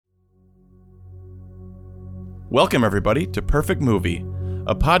Welcome, everybody, to Perfect Movie,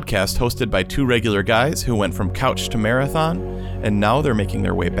 a podcast hosted by two regular guys who went from couch to marathon, and now they're making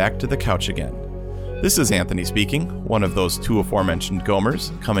their way back to the couch again. This is Anthony speaking, one of those two aforementioned Gomers,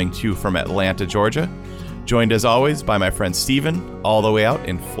 coming to you from Atlanta, Georgia, joined as always by my friend Steven, all the way out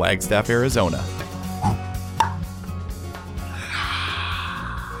in Flagstaff, Arizona.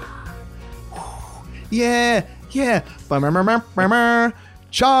 Yeah.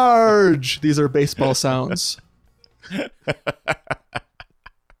 Charge! These are baseball sounds.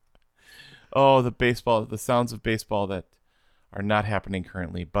 Oh, the sounds of baseball that are not happening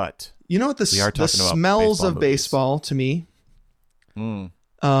currently, but you know what the smells of baseball to me?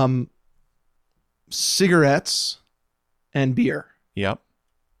 Cigarettes and beer. Yep.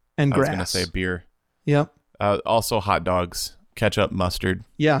 And grass. I was going to say beer. Yep. Also hot dogs, ketchup, mustard.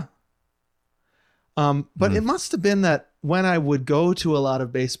 Yeah. But it must have been that when I would go to a lot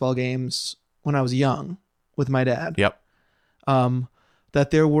of baseball games when I was young with my dad. Yep. That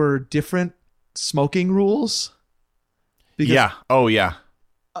there were different smoking rules. Because, yeah. Oh, yeah.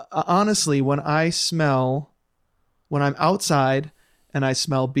 Honestly, when I'm outside and I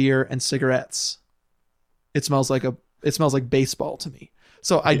smell beer and cigarettes, it smells like baseball to me.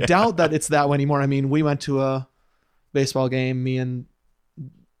 So I doubt that it's that way anymore. I mean, we went to a baseball game, me and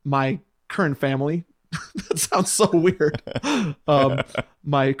my current family. That sounds so weird.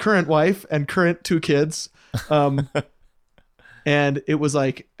 My current wife and current two kids. And it was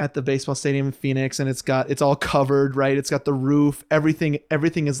like at the baseball stadium in Phoenix, and it's all covered, right? It's got the roof. Everything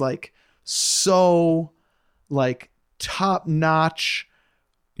is like so like top notch,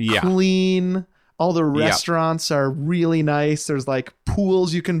 clean. All the restaurants are really nice. There's like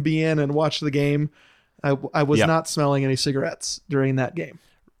pools you can be in and watch the game. I was not smelling any cigarettes during that game.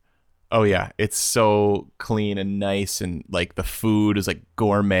 Oh yeah, it's so clean and nice, and like the food is like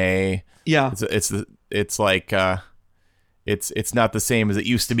gourmet. Yeah, it's like it's not the same as it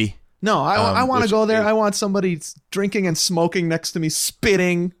used to be. No, I want to go there. I want somebody drinking and smoking next to me,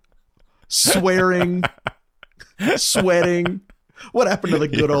 spitting, swearing, sweating. What happened to the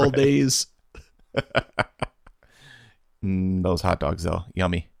good old days? Those hot dogs though,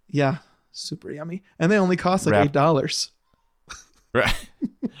 yummy. Yeah, super yummy, and they only cost like $8. Right.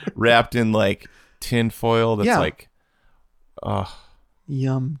 Wrapped in like tin foil. That's like,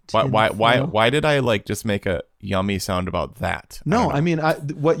 yum. Why did I like just make a yummy sound about that? No, I mean,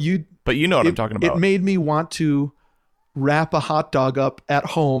 but you know what I'm talking about. It made me want to wrap a hot dog up at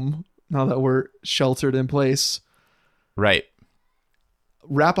home now that we're sheltered in place. Right.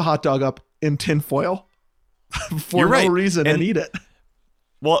 Wrap a hot dog up in tin foil for no reason and eat it.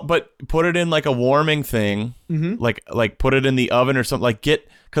 Well, but put it in like a warming thing, like put it in the oven or something. Like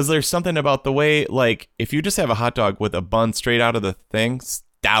because there's something about the way, like if you just have a hot dog with a bun straight out of the thing,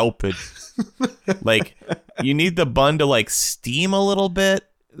 stupid. Like you need the bun to like steam a little bit.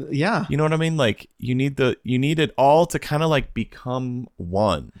 Yeah, you know what I mean. Like you need it all to kind of like become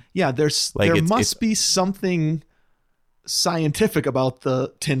one. Yeah, there must be something scientific about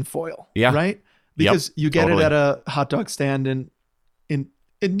the tin foil. Yeah, right. Because you get it at a hot dog stand in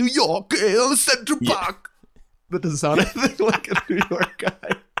New York, Central Park. That doesn't sound anything like a New York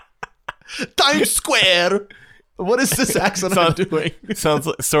guy. Times Square. What is this accent I'm doing? Sounds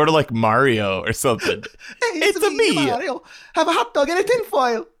sort of like Mario or something. Hey, it's me, Mario. Have a hot dog and a tin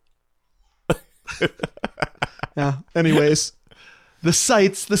foil. Yeah. Anyways, the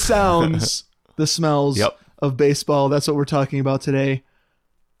sights, the sounds, the smells of baseball. That's what we're talking about today.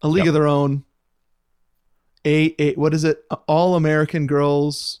 A League of Their Own. What is it? All American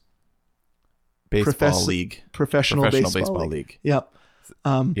Girls Baseball League. Professional Baseball League. Yep.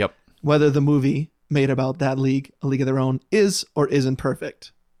 Whether the movie made about that league, A League of Their Own, is or isn't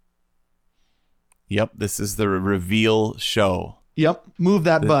perfect. Yep. This is the reveal show. Yep. Move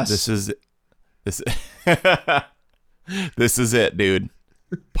that bus. This is it, dude.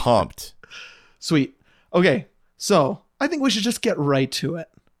 Pumped. Sweet. Okay. So I think we should just get right to it.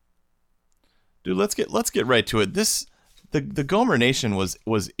 Dude, let's get right to it. The Gomer Nation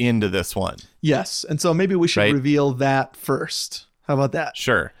was into this one. Yes, and so maybe we should reveal that first. How about that?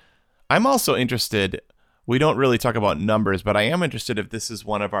 Sure. I'm also interested. We don't really talk about numbers, but I am interested if this is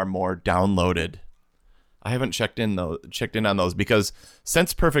one of our more downloaded. I haven't checked in on those because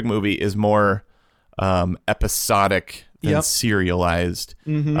since Perfect Movie is more episodic than serialized,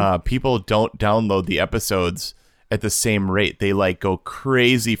 people don't download the episodes at the same rate. They like go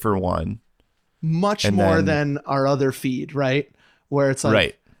crazy for one. Much more than our other feed, right? Where it's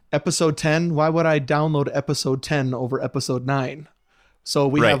like episode 10. Why would I download episode 10 over episode 9? So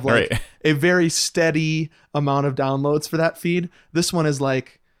we have like a very steady amount of downloads for that feed. This one is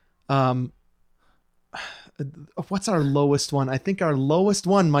like what's our lowest one? I think our lowest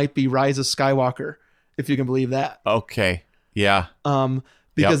one might be Rise of Skywalker, if you can believe that. Okay. Yeah.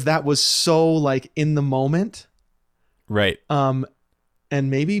 Because that was so like in the moment. Right. And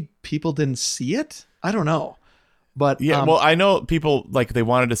maybe people didn't see it. I don't know. But yeah, well, I know people like they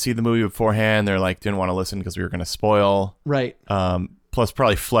wanted to see the movie beforehand. They're like didn't want to listen because we were going to spoil. Right. Plus,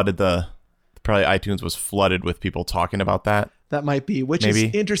 probably iTunes was flooded with people talking about that. That might be, which Maybe.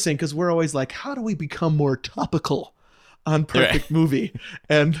 is interesting because we're always like, how do we become more topical on Perfect Movie?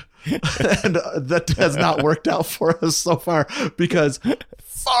 And that has not worked out for us so far because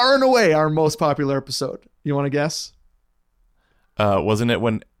far and away our most popular episode. You want to guess? Wasn't it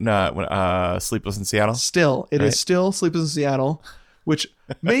when Sleepless in Seattle? Still, it is still Sleepless in Seattle, which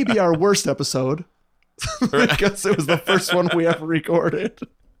may be our worst episode because it was the first one we ever recorded.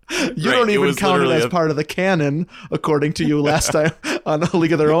 You don't even count it as part of the canon, according to you last time on a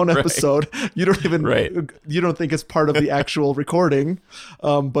League of Their Own episode. You don't even you don't think it's part of the actual recording,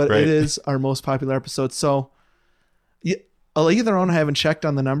 but it is our most popular episode. So, a League of Their Own, I haven't checked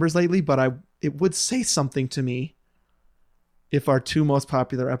on the numbers lately, but it would say something to me if our two most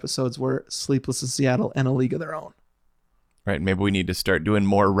popular episodes were Sleepless in Seattle and A League of Their Own. Right. Maybe we need to start doing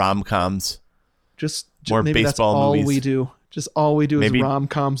more rom-coms. Just more maybe baseball that's all movies. we do. Just all we do Maybe is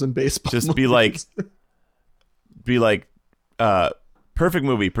rom-coms and baseball just movies. be like Perfect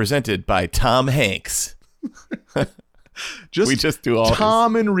Movie presented by Tom Hanks. We just do all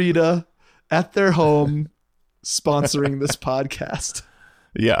Tom and Rita at their home sponsoring this podcast.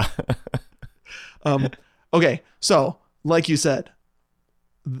 Yeah. Okay, so like you said,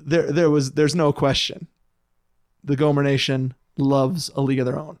 there's no question. The Gomer Nation loves A League of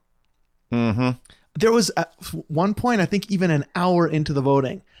Their Own. Mm-hmm. There was at one point, I think even an hour into the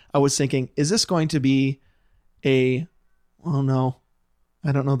voting, I was thinking, is this going to be I don't know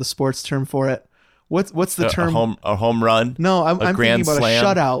the sports term for it. What's the term? A home run? No, I'm thinking about slam? a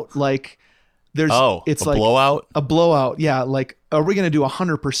shutout. Like it's like blowout? A blowout. Yeah. Like, are we going to do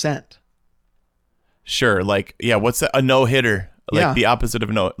 100%? Sure. Like, yeah. What's that? A no hitter? Like the opposite of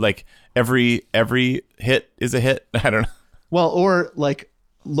no. Like every hit is a hit. I don't know. Well, or like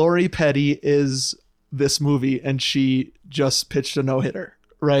Lori Petty is this movie and she just pitched a no hitter,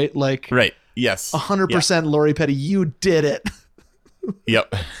 right? Like, right. Yes. 100% Lori Petty. You did it.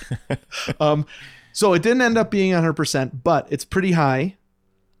 Yep. So it didn't end up being 100%, but it's pretty high.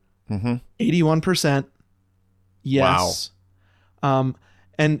 81%. Yes. Wow.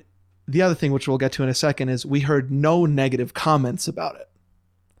 And the other thing, which we'll get to in a second, is we heard no negative comments about it.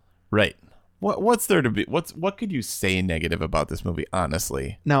 Right. What's there to be? What could you say negative about this movie?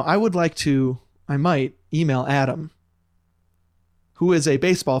 Honestly. Now, I might email Adam, who is a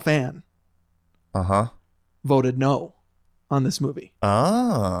baseball fan. Voted no on this movie.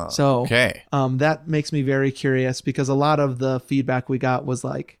 Ah. So okay. That makes me very curious because a lot of the feedback we got was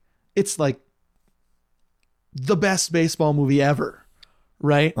like, it's like the best baseball movie ever,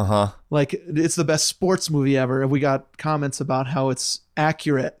 right? Like it's the best sports movie ever. And we got comments about how it's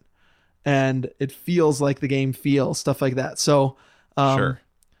accurate and it feels like the game feels, stuff like that. So sure.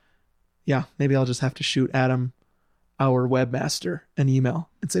 Yeah, maybe I'll just have to shoot Adam, our webmaster, an email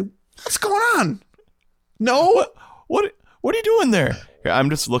and say, what's going on? No? What are you doing there? Here, I'm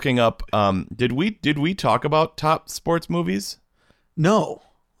just looking up. Did we talk about top sports movies? No.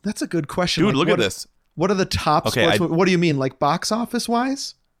 That's a good question. Dude, look at this. What are the top sports movies? What do you mean? Like box office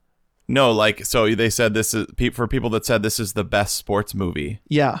wise? No, like, so they said this is for people that said this is the best sports movie.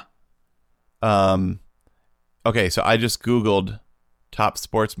 Yeah. Okay, so I just Googled top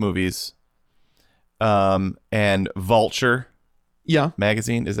sports movies. And Vulture. Yeah.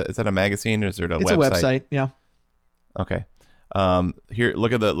 Magazine. Is that a magazine or is it a website? It's a website, yeah. Okay. Here,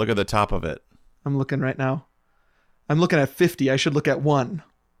 look at the top of it. I'm looking right now. I'm looking at 50. I should look at 1.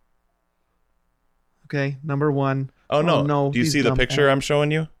 Okay, number 1. Oh no. Do you see the picture I'm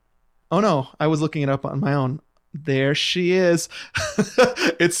showing you? Oh no, I was looking it up on my own. There she is.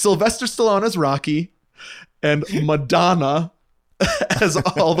 It's Sylvester Stallone as Rocky and Madonna as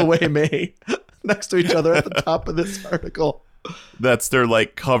All the Way May next to each other at the top of this article. That's their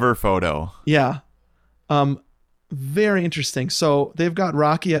like cover photo. Yeah. Very interesting. So they've got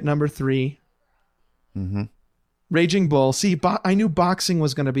Rocky at number 3. Raging Bull. See, I knew boxing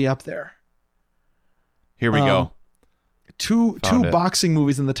was going to be up there. Here we go. Two boxing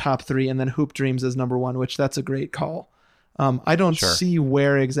movies in the top 3, and then Hoop Dreams is number 1, which that's a great call. I don't see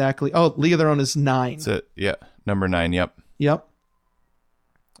where exactly. Oh, League of Their Own is 9. That's it. Yeah, number 9. Yep.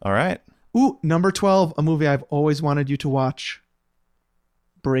 All right. Ooh, number 12, a movie I've always wanted you to watch.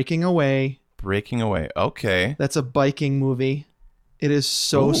 Breaking Away. Okay. That's a biking movie. It is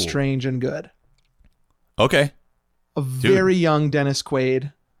so strange and good. Okay. A very young Dennis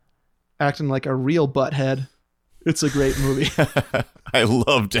Quaid acting like a real butthead. It's a great movie. I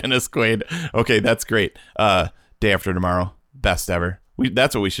love Dennis Quaid. Okay, that's great. Day After Tomorrow, best ever.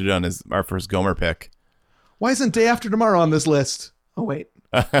 That's what we should have done as our first Gomer pick. Why isn't Day After Tomorrow on this list? Oh, wait.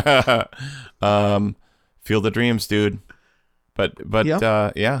 Field of Dreams, dude. But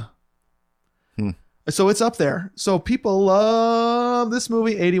Yep. yeah. So it's up there. So people love this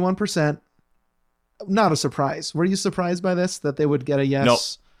movie, 81%. Not a surprise. Were you surprised by this, that they would get a yes Nope.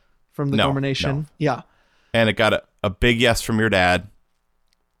 from the No, Gomer Nation? no. Yeah. And it got a big yes from your dad.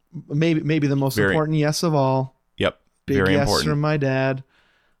 Maybe the most important yes of all. Yep. Big Very yes important. from my dad.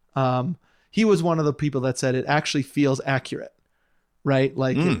 He was one of the people that said it actually feels accurate, right?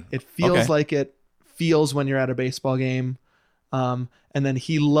 Like it feels okay. like it feels when you're at a baseball game. And then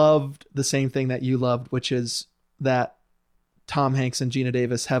he loved the same thing that you loved, which is that Tom Hanks and Gina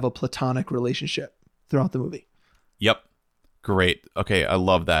Davis have a platonic relationship throughout the movie. Yep. Great. Okay, I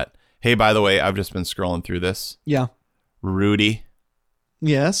love that. Hey, by the way, I've just been scrolling through this. Yeah. Rudy.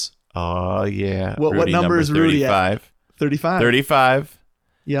 Yes. Oh, yeah. What Rudy, number is Rudy at? 35. 35. 35.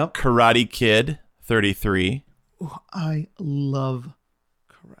 Yep. Karate Kid, 33. Ooh, I love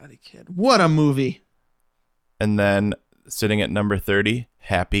Karate Kid. What a movie. And then sitting at number 30,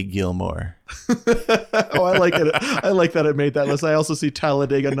 Happy Gilmore. Oh, I like it. I like that it made that list. I also see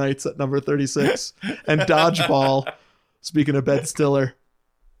Talladega Nights at number 36 and Dodgeball. Speaking of Ben Stiller,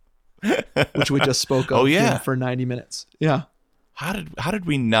 which we just spoke of Oh, yeah. for 90 minutes. Yeah. How did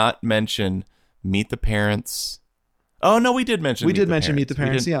we not mention Meet the Parents? Oh no, we did mention. We did mention Meet the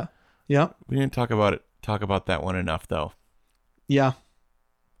Parents. Yeah. Yeah. We didn't talk about that one enough though. Yeah.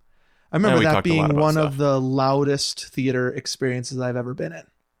 I remember we that talked a lot being about one stuff. of the loudest theater experiences I've ever been in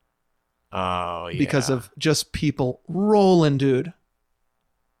Oh yeah. because of just people rolling, dude.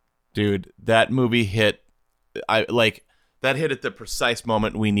 Dude, that movie hit. That hit at the precise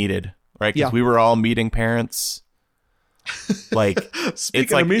moment we needed, right? Because Yeah. we were all meeting parents. Like,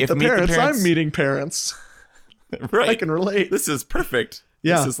 Speaking like of Meet if the Meet the Parents, Parents- I'm meeting parents. right? I can relate. This is perfect.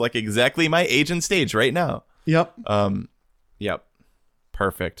 Yeah. This is like exactly my age and stage right now. Yep. Yep.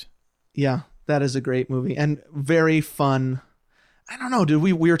 Perfect. Yeah, that is a great movie and very fun. I don't know, dude.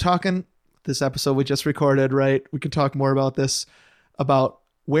 We were talking this episode we just recorded, right? We could talk more about this, about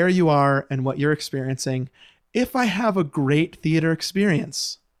where you are and what you're experiencing. If I have a great theater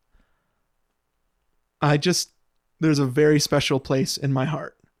experience, there's a very special place in my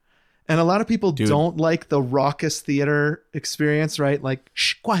heart. And a lot of people Dude. don't like the raucous theater experience, right? Like,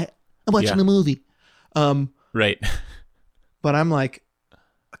 shh, quiet. I'm watching Yeah. a movie. Right. But I'm like,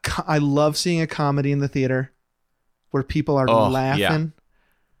 I love seeing a comedy in the theater where people are Oh, laughing.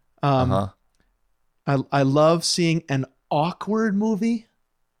 I love seeing an awkward movie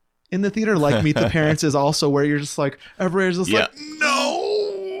in the theater, like Meet the Parents is also, where you're just like, everybody's just like,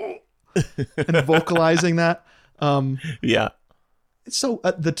 no, and vocalizing that. Yeah. So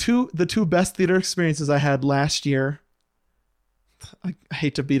the two best theater experiences I had last year, I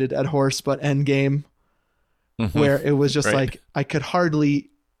hate to beat a dead horse, but Endgame, where it was just Right. like I could hardly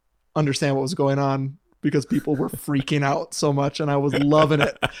understand what was going on because people were freaking out so much, and I was loving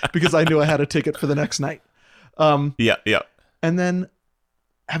it because I knew I had a ticket for the next night. Yeah. Yeah. And then,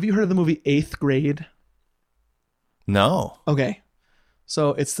 have you heard of the movie Eighth Grade? No. Okay, so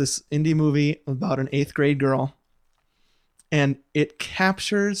it's this indie movie about an eighth grade girl, and it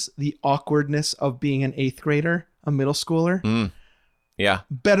captures the awkwardness of being an eighth grader, a middle schooler, Yeah.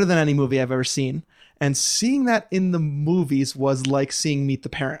 better than any movie I've ever seen. And seeing that in the movies was like seeing Meet the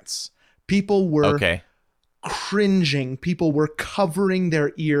Parents. People were Okay. cringing. People were covering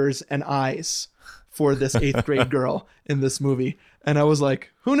their ears and eyes for this eighth grade girl in this movie. And I was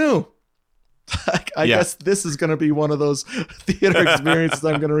like, who knew? I Yeah. guess this is going to be one of those theater experiences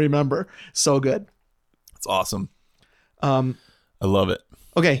I'm going to remember. So good. It's awesome. I love it.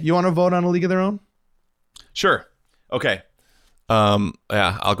 Okay, you want to vote on A League of Their Own? Sure. Okay. Yeah,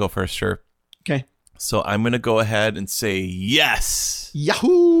 I'll go first. Sure. Okay. So I'm gonna go ahead and say yes.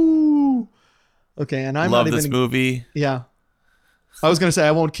 Yahoo! Okay, and I'm Love not this even... movie. Yeah. I was going to say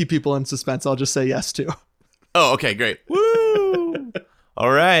I won't keep people in suspense. I'll just say yes too. Oh, okay, great. Woo!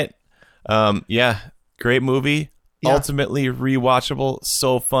 All right. Yeah, great movie. Yeah. Ultimately rewatchable.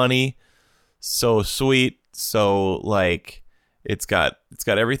 So funny, so sweet. So like, it's got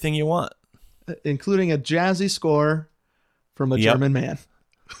everything you want. Including a jazzy score from a Yep. German man.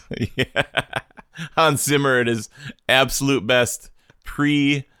 Yeah. Hans Zimmer at his absolute best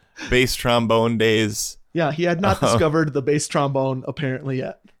pre-bass trombone days. Yeah, he had not discovered the bass trombone apparently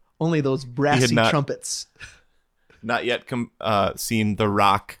yet. Only those brassy not- trumpets. Not yet seen The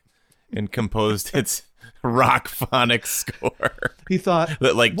Rock and composed its rock phonic score He thought,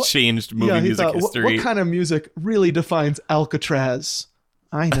 that like changed movie he music thought, history. what kind of music really defines Alcatraz?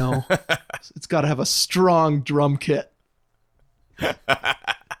 I know. It's got to have a strong drum kit.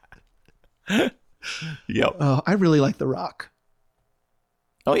 Yep. I really like The Rock.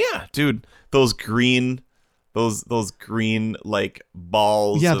 Oh yeah, dude. Those green like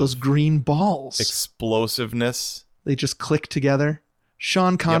balls. Yeah, of those green balls. explosiveness. They just click together.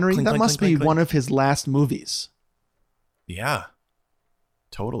 Sean Connery, Clink, that clink, must clink, be clink, one of his last movies. Yeah.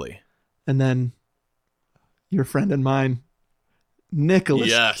 Totally. And then your friend and mine, Nicolas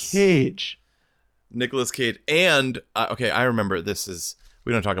Yes. Cage. Nicolas Cage. And okay, I remember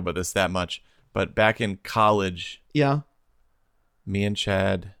we don't talk about this that much, but back in college, Yeah. me and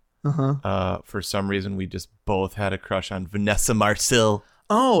Chad, Uh-huh. for some reason we just both had a crush on Vanessa Marcel.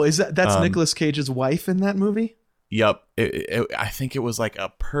 Oh, that's Nicolas Cage's wife in that movie? Yep. I think it was like a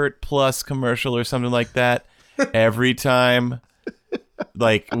Pert Plus commercial or something like that. Every time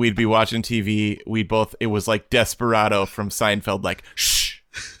like we'd be watching TV, it was like Desperado from Seinfeld, like, shh.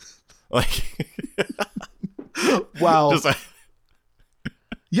 Like, Wow. just like,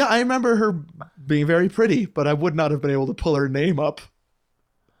 Yeah, I remember her being very pretty, but I would not have been able to pull her name up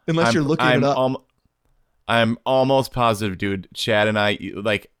unless you're looking it up. I'm almost positive, dude. Chad and I,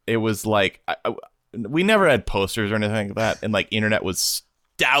 like, it was like, we never had posters or anything like that. And like, internet was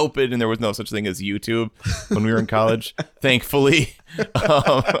stupid and there was no such thing as YouTube when we were in college, thankfully.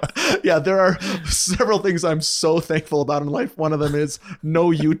 Yeah, there are several things I'm so thankful about in life. One of them is no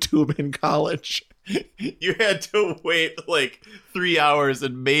YouTube in college. You had to wait like 3 hours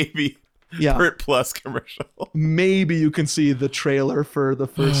and maybe Yeah. Pert Plus commercial. Maybe you can see the trailer for the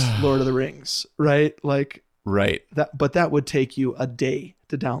first Lord of the Rings, right? Like Right. that, but that would take you a day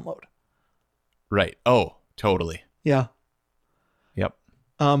to download. Right. Oh, totally. Yeah. Yep.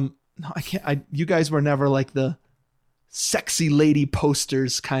 No, I can't. You guys were never like the sexy lady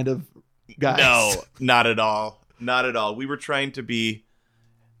posters kind of guys. No, not at all. Not at all. We were trying to be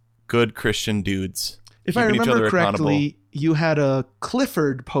good Christian dudes. If I keeping each remember other accountable. correctly, you had a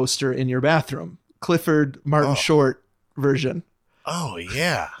Clifford poster in your bathroom. Clifford Martin Short version. Oh,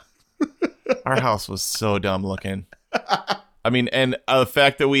 yeah. Our house was so dumb looking. I mean, and the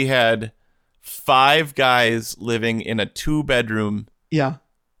fact that we had 5 guys living in a 2-bedroom, Yeah.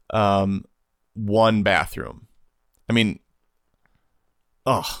 1 bathroom. I mean,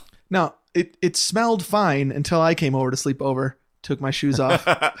 oh. Now, it smelled fine until I came over to sleep over, took my shoes off.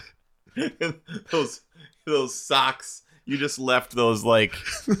 those socks. You just left those like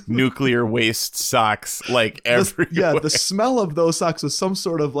nuclear waste socks like everywhere. Yeah, the smell of those socks was some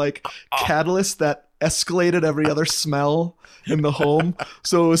sort of like catalyst that escalated every other smell in the home.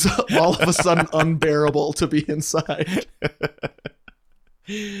 So it was all of a sudden unbearable to be inside.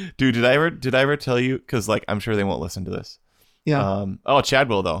 Dude, did I ever tell you? Because like I'm sure they won't listen to this. Yeah. Chad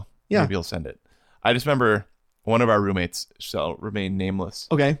will though. Yeah. Maybe he'll send it. I just remember one of our roommates, shall remain nameless,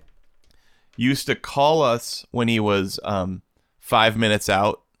 Okay. used to call us when he was 5 minutes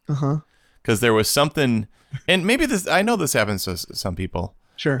out. Uh-huh. Because there was something, and maybe I know this happens to some people.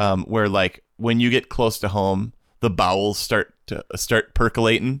 Sure. Where like when you get close to home, the bowels start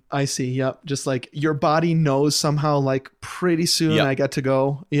percolating. I see. Yep. Just like your body knows somehow like pretty soon Yep. I get to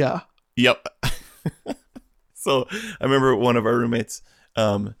go. Yeah. Yep. So I remember one of our roommates,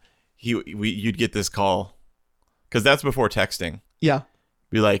 you'd get this call because that's before texting. Yeah.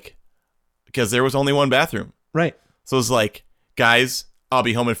 Be like, because there was only one bathroom. Right. So it's like, guys, I'll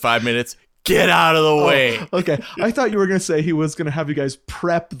be home in 5 minutes. Get out of the way. Okay. I thought you were going to say he was going to have you guys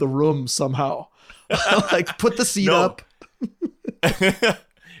prep the room somehow. Like put the seat No. up. It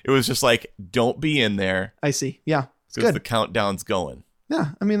was just like, don't be in there I see. Yeah. It's because good. the countdown's going.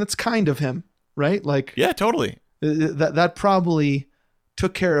 Yeah. I mean, that's kind of him, right? Like Yeah, totally. that probably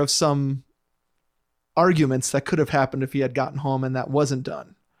took care of some arguments that could have happened if he had gotten home and that wasn't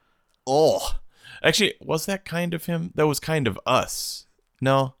done. Oh, actually, was that kind of him? That was kind of us.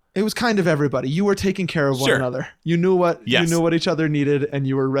 No. It was kind of everybody. You were taking care of one Sure. another. You knew what Yes. you knew what each other needed, and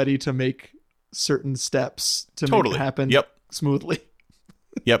you were ready to make certain steps to Totally. make it happen Yep. smoothly.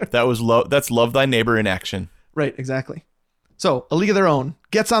 Yep. That was love. That's love thy neighbor in action. Right, exactly. So, A League of Their Own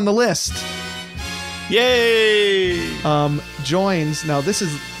gets on the list. Yay! Joins now. This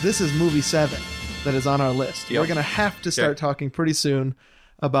is movie 7 that is on our list. Yep. We're gonna have to start Okay. talking pretty soon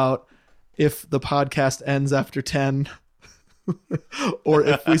about if the podcast ends after 10, or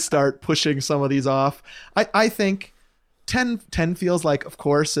if we start pushing some of these off. I think 10 feels like, of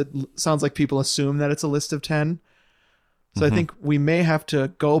course, it sounds like people assume that it's a list of 10. So I think we may have to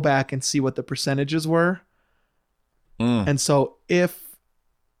go back and see what the percentages were. Mm. And so if,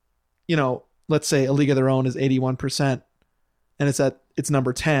 let's say A League of Their Own is 81% and it's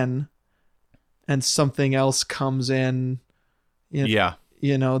number 10 and something else comes in, Yeah.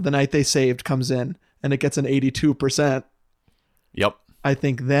 The Night They Saved comes in and it gets an 82%. Yep. I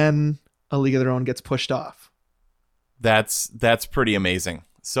think then A League of Their Own gets pushed off. That's pretty amazing.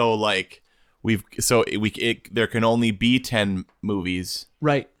 So like there can only be 10 movies.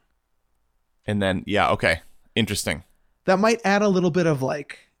 Right. And then, okay. Interesting. That might add a little bit of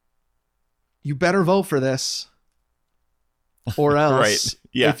like, you better vote for this or else. Right.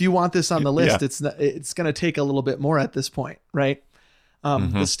 Yeah. If you want this on the list, it's going to take a little bit more at this point, right?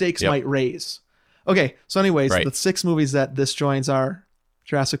 The stakes might raise. Okay, so anyways, the 6 movies that this joins are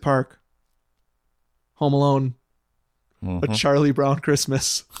Jurassic Park, Home Alone, A Charlie Brown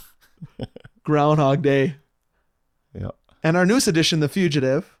Christmas, Groundhog Day, and our newest edition, The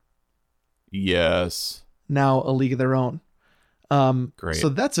Fugitive. Yes. Now A League of Their Own. Great. So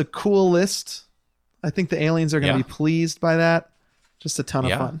that's a cool list. I think the aliens are going to be pleased by that. Just a ton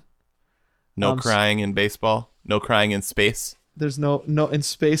of fun. No crying in baseball. No crying in space. There's no in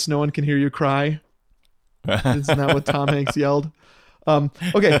space. No one can hear you cry. Isn't that what Tom Hanks yelled?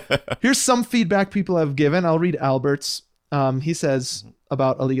 Okay, here's some feedback people have given. I'll read Albert's. He says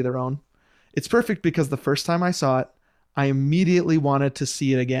about A League of Their Own. It's perfect because the first time I saw it, I immediately wanted to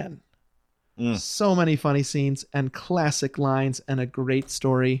see it again. So many funny scenes and classic lines and a great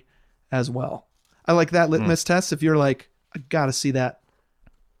story as well. I like that litmus test. If you're like, I gotta see that.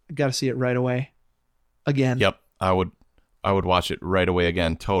 I gotta see it right away. Again. Yep. I would watch it right away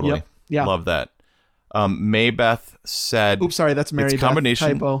again. Totally. Yep. Yeah. Love that. Maybeth said, oops, sorry, that's Mary Beth. Combination.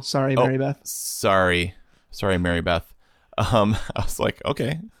 Typo. Sorry, Mary Beth. Sorry, Mary Beth. I was like,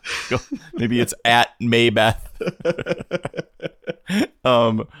 okay, go. Maybe it's at Maybeth.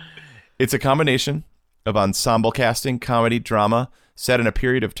 It's a combination of ensemble casting, comedy, drama, set in a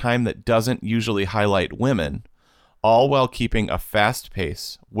period of time that doesn't usually highlight women, all while keeping a fast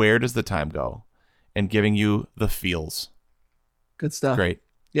pace. Where does the time go? And giving you the feels. Good stuff. Great.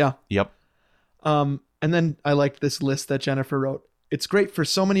 Yeah. Yep. And then I liked this list that Jennifer wrote. It's great for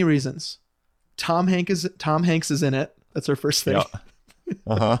so many reasons. Tom Hanks is in it. That's her first thing.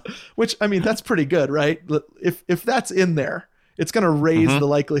 Yeah. Which, I mean, that's pretty good, right? If that's in there, it's going to raise the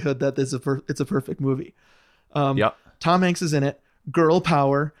likelihood that it's a perfect movie. Tom Hanks is in it. Girl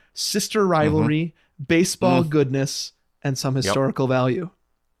power, sister rivalry, baseball goodness, and some historical value.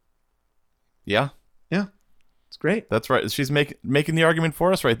 Yeah. Yeah. It's great. That's right. She's making the argument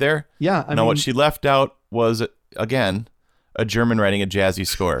for us right there. Yeah. I mean, what she left out was, again, a German writing a jazzy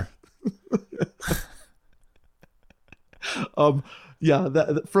score. Yeah.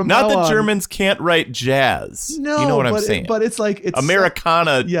 From not now that on, Germans can't write jazz. No, you know what I'm saying. But it's like it's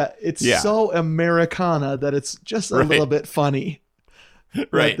Americana. It's so Americana that it's just a little bit funny.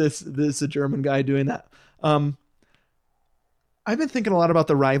 Right. This is a German guy doing that. I've been thinking a lot about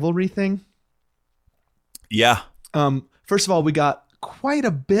the rivalry thing. Yeah. First of all, we got quite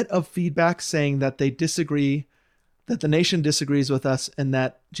a bit of feedback saying that they disagree, that the nation disagrees with us, and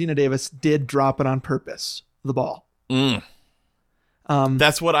that Gina Davis did drop it on purpose, the ball.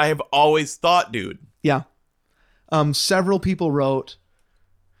 That's what I have always thought, dude. Yeah. Several people wrote,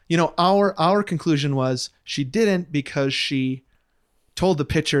 our conclusion was she didn't because she told the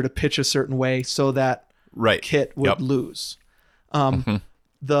pitcher to pitch a certain way so that Kit would lose.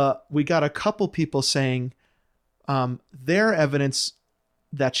 We got a couple people saying their evidence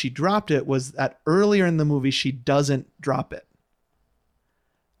that she dropped it was that earlier in the movie she doesn't drop it.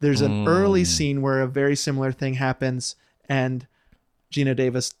 There's an early scene where a very similar thing happens and Gina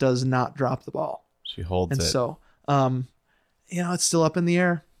Davis does not drop the ball. She holds it. And so, it's still up in the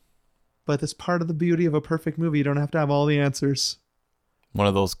air. But that's part of the beauty of a perfect movie. You don't have to have all the answers. One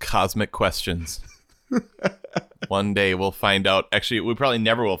of those cosmic questions. One day we'll find out. Actually, we probably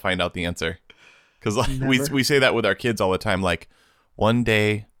never will find out the answer. Because we say that with our kids all the time. Like, one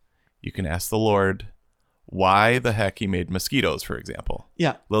day you can ask the Lord why the heck he made mosquitoes, for example.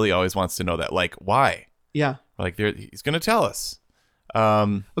 Yeah. Lily always wants to know that. Like, why? Yeah. Like, he's going to tell us.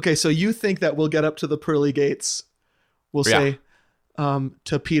 Okay, so you think that we'll get up to the pearly gates. We'll say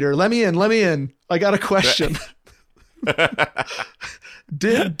to Peter, let me in. I got a question.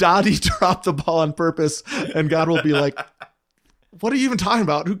 Did Dottie drop the ball on purpose? And God will be like, what are you even talking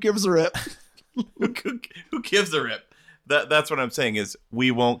about? Who gives a rip? Who gives a rip? That's what I'm saying is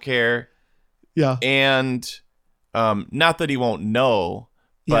we won't care. Yeah. And not that he won't know,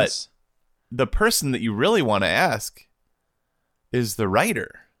 but the person that you really want to ask is the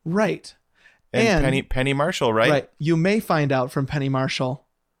writer. Right. And Penny Marshall, right? Right. You may find out from Penny Marshall.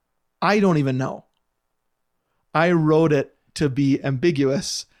 I don't even know. I wrote it to be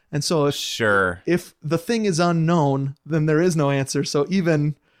ambiguous, And so Sure. if the thing is unknown, then there is no answer. So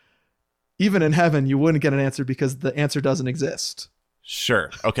even in heaven, you wouldn't get an answer because the answer doesn't exist.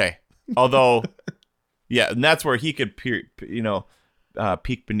 Sure. Okay. Although, yeah, and that's where he could peek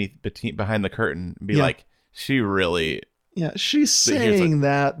behind the curtain and be Yeah. like, she really. Yeah, she's But here's saying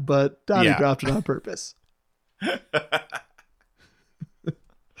that, but Donnie Yeah. dropped it on purpose.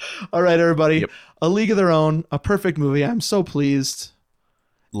 All right, everybody. Yep. A League of Their Own, a perfect movie. I'm so pleased.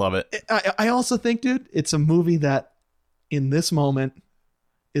 Love it. I also think, dude, it's a movie that in this moment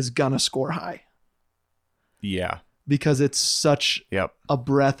is gonna score high Yeah. because it's such Yep. a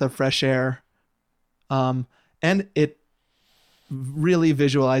breath of fresh air. And it really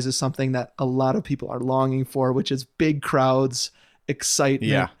visualizes something that a lot of people are longing for, which is big crowds,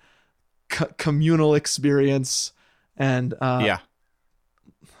 excitement, Yeah. communal experience. And Yeah.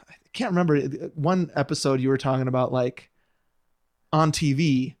 I can't remember one episode you were talking about, like on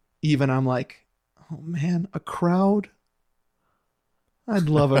TV, even I'm like, oh man, a crowd. I'd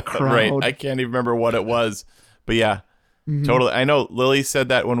love a crowd. Right. I can't even remember what it was, but yeah, Mhm. totally. I know Lily said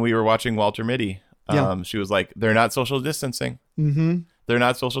that when we were watching Walter Mitty. Yeah. She was like, they're not social distancing. Mm-hmm. They're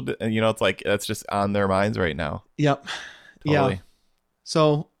not and it's like, that's just on their minds right now. Yep. Totally. Yeah.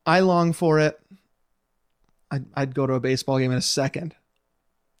 So I long for it. I'd go to a baseball game in a second.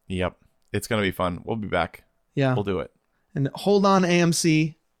 Yep. It's going to be fun. We'll be back. Yeah. We'll do it. And hold on,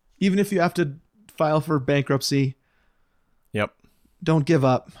 AMC. Even if you have to file for bankruptcy, Yep. don't give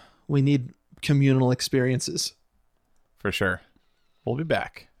up. We need communal experiences. For sure. We'll be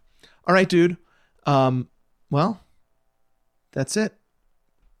back. All right, dude. Well, that's it.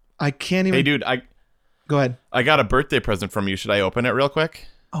 I can't even. Hey, dude, Go ahead. I got a birthday present from you. Should I open it real quick?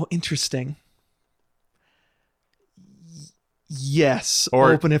 Oh, interesting. Yes.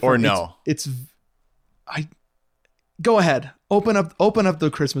 Or- open it or from- no. It's. I. Go ahead. Open up the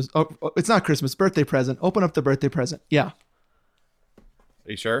Christmas. Oh, it's not Christmas. Birthday present. Open up the birthday present. Yeah.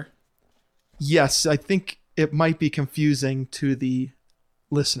 Are you sure? Yes, I think it might be confusing to the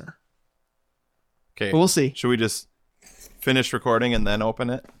listener, Okay. but we'll see. Should we just finish recording and then open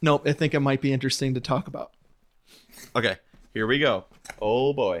it? Nope, I think it might be interesting to talk about. Okay. Here we go.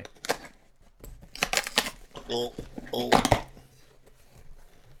 Oh, boy. Oh.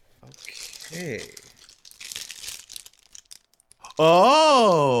 Okay.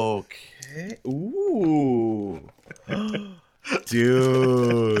 Okay. Ooh.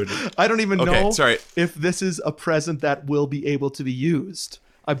 Dude. I don't even Okay, know sorry. if this is a present that will be able to be used.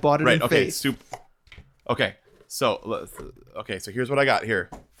 I bought it Right, in okay. faith. Okay. So here's what I got here.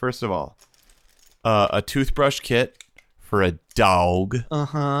 First of all, a toothbrush kit for a dog.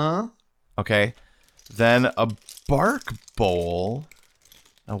 Uh-huh. Okay. Then a bark bowl.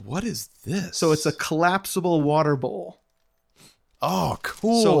 Now, what is this? So it's a collapsible water bowl. Oh,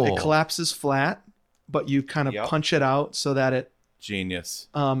 cool. So it collapses flat, but you kind of Yep. punch it out so that it Genius.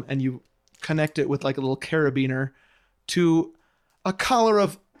 and you connect it with like a little carabiner to a collar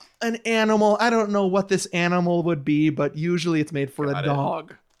of an animal. I don't know what this animal would be, but usually it's made for Got a it.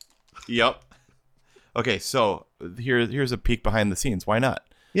 dog. Yep. Okay, so here's a peek behind the scenes. Why not?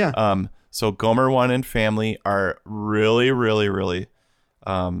 Yeah. So Gomer One and family are really, really, really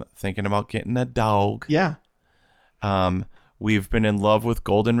thinking about getting a dog. Yeah. We've been in love with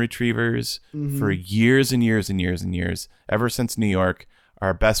golden retrievers Mm-hmm. for years and years and years and years. Ever since New York,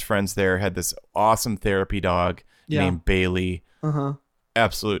 our best friends there had this awesome therapy dog Yeah. named Bailey. Uh-huh.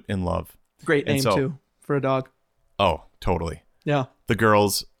 Absolute in love. Great And name so- too for a dog. Oh, totally. Yeah. The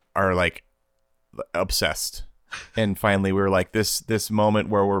girls are like obsessed. And finally we were like this moment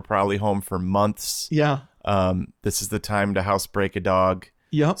where we're probably home for months. Yeah. This is the time to housebreak a dog.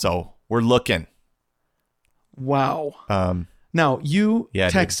 Yep. So we're looking. Wow. Um, Now, you Yeah,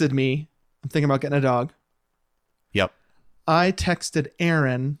 dude. texted me. I'm thinking about getting a dog. yep. I texted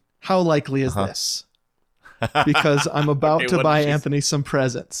Aaron, how likely is Uh-huh. this? Because I'm about Okay, to what buy did she Anthony some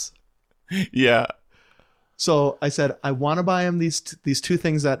presents. Yeah. So I said, I want to buy him these two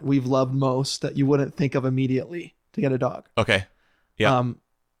things that we've loved most that you wouldn't think of immediately to get a dog. Okay. Yeah.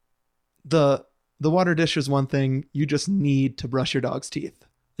 The water dish is one thing. You just need to brush your dog's teeth.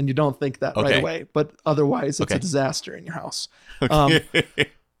 And you don't think that right Okay. away. But otherwise, it's Okay. a disaster in your house. Okay.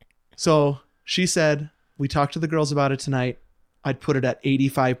 So she said, we talked to the girls about it tonight. I'd put it at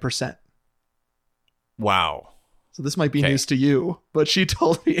 85%. Wow. So this might be Okay. news to you, but she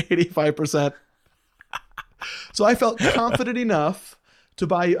told me 85%. So I felt confident enough to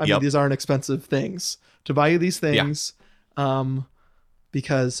buy you. I mean, Yep. these aren't expensive things to buy you these things.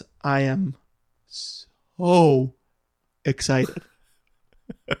 Because I am so excited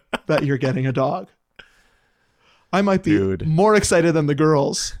that you're getting a dog. I might be Dude. more excited than the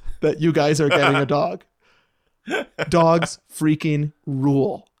girls that you guys are getting a dog. Dogs freaking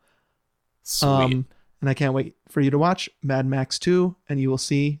rule. Sweet. And I can't wait for you to watch Mad Max 2, and you will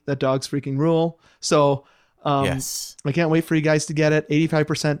see that dogs freaking rule. So Yes. I can't wait for you guys to get it.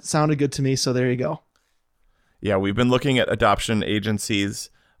 85% sounded good to me, so there you go. Yeah, we've been looking at adoption agencies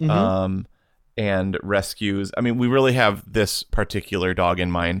and rescues. I mean, we really have this particular dog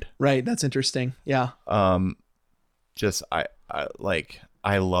in mind. Right, that's interesting. Yeah. Just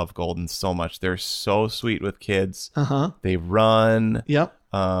I love Golden so much. They're so sweet with kids. Uh-huh. They run. Yep.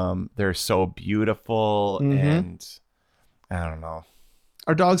 They're so beautiful and I don't know.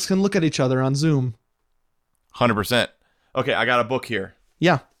 Our dogs can look at each other on Zoom. 100%. Okay, I got a book here.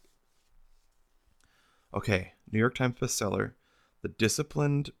 Yeah. Okay, New York Times bestseller, The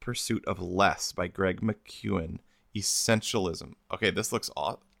Disciplined Pursuit of Less by Greg McKeown. Essentialism. Okay, this looks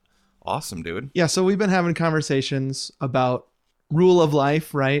awesome, dude. Yeah, so we've been having conversations about rule of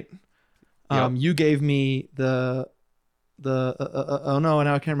life, right? Yep. You gave me the oh no,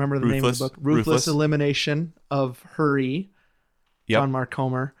 now I can't remember the name of the book. Ruthless Elimination of Hurry. John Mark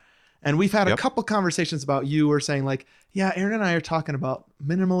Comer. And we've had a couple conversations about you were saying like, yeah, Aaron and I are talking about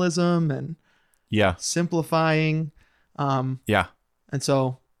minimalism and simplifying. Yeah. And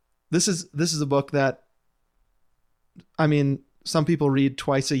so this is a book that, I mean, some people read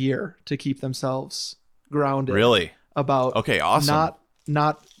twice a year to keep themselves grounded. Really? About awesome.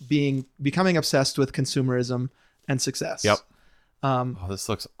 Not becoming obsessed with consumerism and success. Yep. This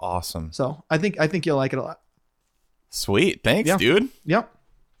looks awesome. So I think you'll like it a lot. Sweet. Thanks, dude. Yep.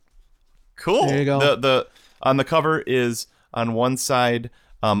 Cool. There you go. The on the cover is on one side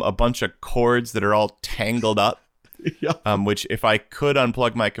a bunch of cords that are all tangled up. Yep. Which if I could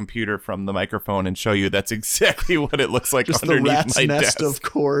unplug my computer from the microphone and show you, that's exactly what it looks like just the underneath rat's my nest desk. of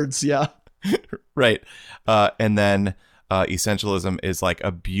cords. Yeah. Right. And then essentialism is like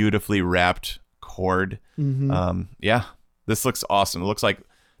a beautifully wrapped cord. Yeah. This looks awesome. It looks like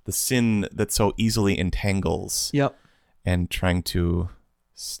the sin that so easily entangles. Yep. And trying to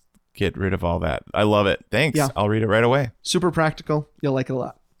get rid of all that. I love it. Thanks. Yeah. I'll read it right away. Super practical. You'll like it a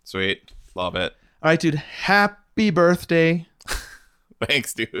lot. Sweet. Love it. All right, dude. Happy birthday.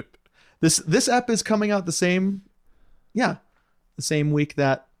 Thanks, dude. This ep is coming out the same week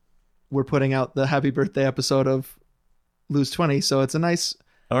that we're putting out the happy birthday episode of Lose 20. So it's a nice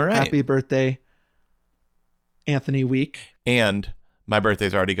happy birthday Anthony week. And my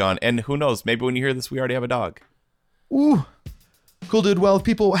birthday's already gone. And who knows? Maybe when you hear this, we already have a dog. Ooh. Cool, dude. Well, if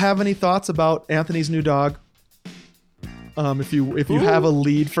people have any thoughts about Anthony's new dog, if you have a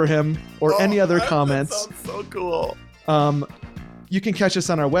lead for him or any other comments, that sounds so cool. You can catch us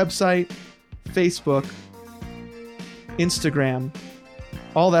on our website, Facebook, Instagram.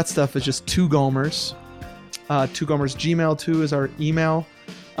 All that stuff is just Two Gomers. Two Gomers Gmail 2 is our email.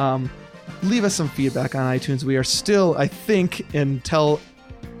 Leave us some feedback on iTunes. We are still, I think, and tell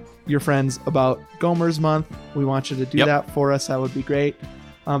your friends about Gomers Month. We want you to do that for us. That would be great.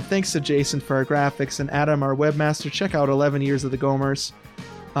 Thanks to Jason for our graphics and Adam, our webmaster. Check out 11 Years of the Gomers.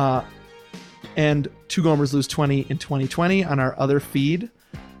 And Two Gomers Lose 20 in 2020 on our other feed.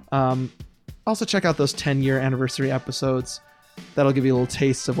 Also check out those 10-year anniversary episodes. That'll give you a little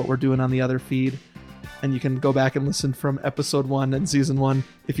taste of what we're doing on the other feed. And you can go back and listen from episode 1 and season 1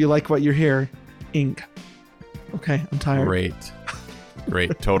 if you like what you're hearing. Okay, I'm tired.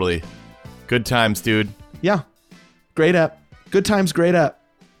 Great. Totally. Good times, dude. Yeah. Great app. Good times, great app.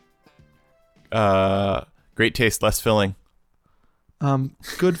 Great taste, less filling.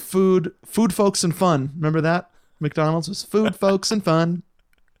 Good food, folks, and fun. Remember that? McDonald's was food, folks, and fun.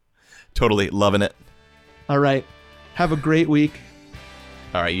 Totally loving it. All right. Have a great week.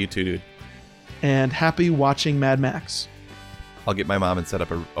 All right, you too, dude. And happy watching Mad Max. I'll get my mom and set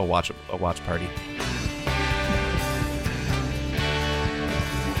up a watch party.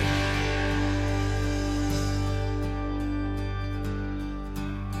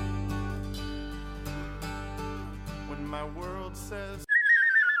 When my world says